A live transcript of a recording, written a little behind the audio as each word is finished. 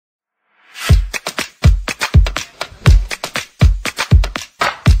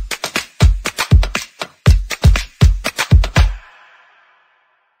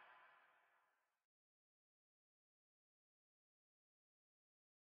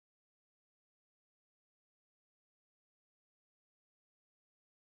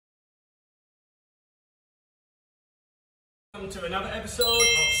welcome to another episode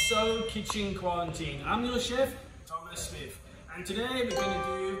of So Kitchen Quarantine. I'm your chef, Thomas Smith, and today we're going to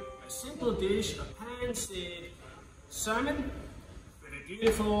do a simple dish of pan-seared salmon with a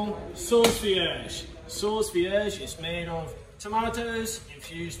beautiful sauce vierge. Sauce vierge is made of tomatoes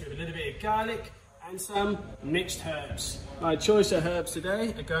infused with a little bit of garlic and some mixed herbs. My choice of herbs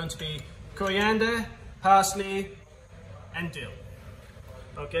today are going to be coriander, parsley and dill.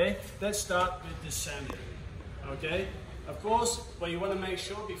 Okay, let's start with the salmon. Okay, of course, what you want to make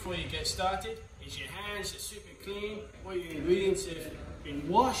sure before you get started is your hands are super clean, all your ingredients have been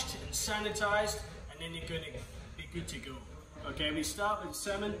washed and sanitized, and then you're going to be good to go. Okay, we start with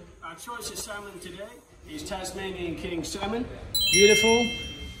salmon. Our choice of salmon today is Tasmanian king salmon. Beautiful,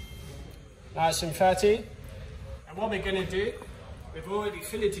 nice and fatty. And what we're going to do, we've already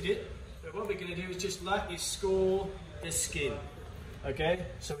filleted it, but what we're going to do is just lightly score the skin. Okay,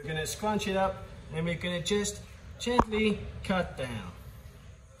 so we're going to scrunch it up and we're going to just gently cut down.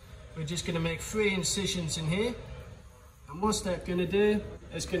 We're just going to make 3 incisions in here, and what's that going to do?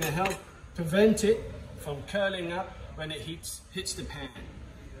 It's going to help prevent it from curling up when it hits the pan.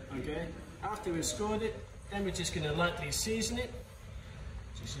 Okay, after we've scored it, then we're just going to lightly season it.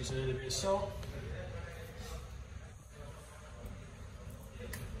 Just use a little bit of salt.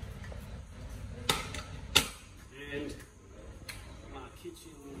 And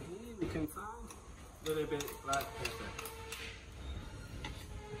kitchen here we can find a little bit of black pepper.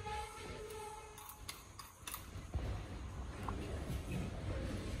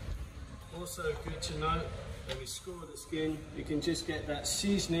 Also good to note, when we score the skin, you can just get that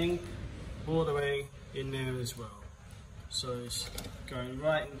seasoning all the way in there as well. So it's going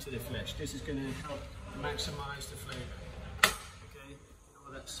right into the flesh. This is going to help maximize the flavor. Okay,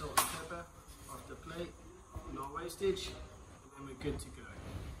 all that salt and pepper off the plate, no wastage. And we're good to go.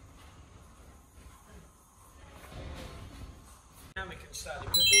 Now we can start the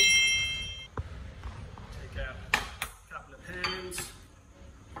cooking. Take out a couple of pans.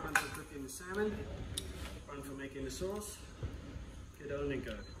 One for cooking the salmon, one for making the sauce. Get on and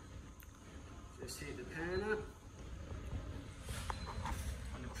go. Just heat the pan up.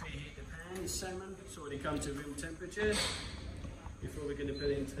 I'm going to preheat the pan. The salmon, it's already come to room temperature before we're going to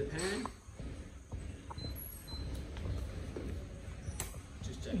put it into the pan.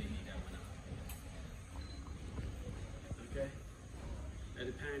 Gently heat that one up. Okay, let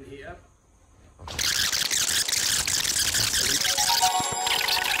the pan heat up.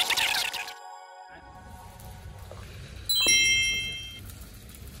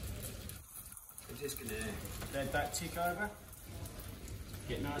 We're just going to let that tick over.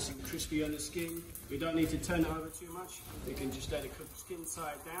 Get nice and crispy on the skin. We don't need to turn it over too much. We can just let it cook the skin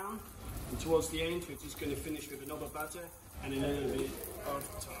side down. And towards the end, we're just going to finish with a knob of butter and a little bit of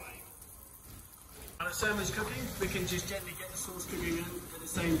thyme. While the salmon's cooking, we can just gently get the sauce cooking at the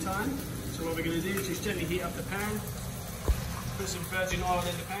same time. So what we're going to do is just gently heat up the pan, put some virgin oil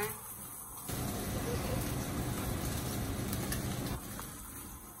in the pan.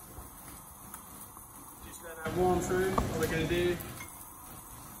 Just let that warm through. What we're going to do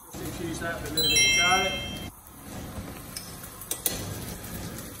is infuse that with a little bit of garlic.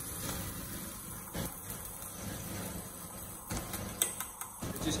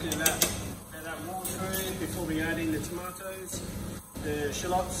 We're just going to let that warm through before we add in the tomatoes, the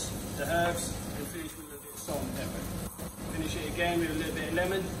shallots, the herbs, and finish with a little bit of salt and pepper. Finish it again with a little bit of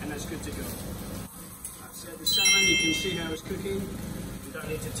lemon, and that's good to go. That's it, the salmon, you can see how it's cooking. You don't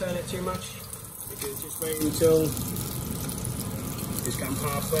need to turn it too much. You can just wait until it's come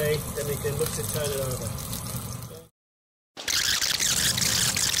halfway, then we can look to turn it over.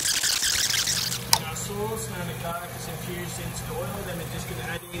 Sauce, now the garlic is infused into the oil, then we're just going to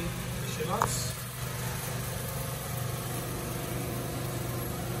add in the shallots.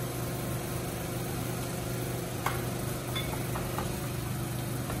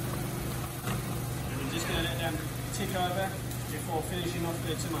 And we're just going to let them tick over before finishing off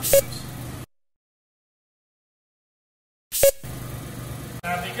the tomatoes.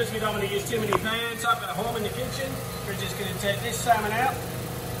 Now because we don't want to use too many pans up at home in the kitchen, we're just going to take this salmon out.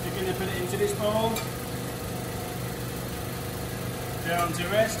 We're going to put it into this bowl. Down to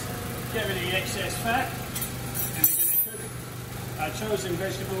rest, get rid of the excess fat, and we're going to cook our chosen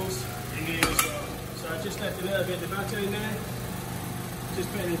vegetables in here as well. So I just left a little bit of the butter in there,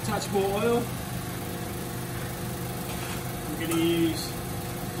 just put in a touch more oil. I'm going to use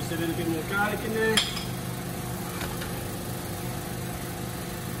just a little bit more garlic in there.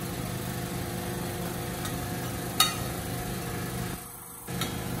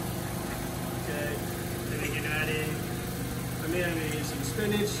 Okay, then we can add in, for me I'm going to use some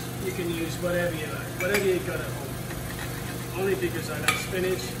spinach. You can use whatever you like, whatever you've got at home. only because I love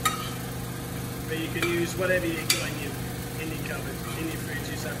spinach, but you can use whatever you got in your cupboard, in your fridge,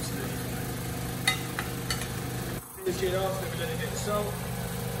 is absolutely fine. Finish it off with a little bit of salt,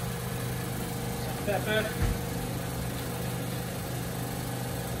 some pepper,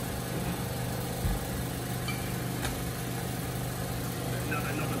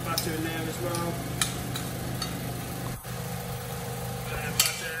 another knob of butter in there as well.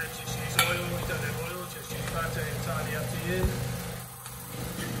 Butter, just use oil, you don't have oil, just use butter, entirely up to you.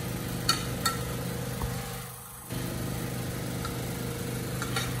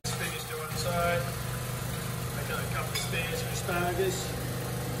 Spinach to one side. I got a couple of spears of asparagus.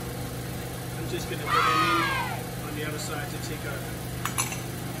 I'm just going to put them in on the other side to tick over.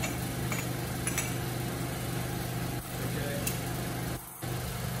 Okay.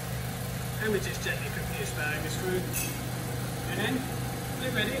 And we just gently cook the asparagus through. And then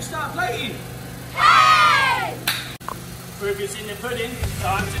we're ready to start plating. Yay! Proof is in the pudding,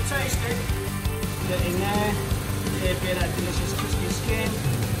 time to taste it. Get in there, get a bit of that delicious crispy skin.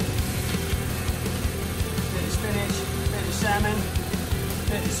 Bit of spinach, bit of salmon,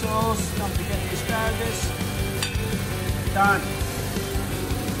 bit of sauce, don't forget the asparagus. Done.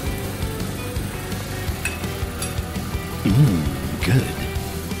 Good.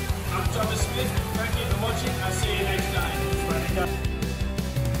 I'm Thomas Smith, thank you for watching, I'll see you next time.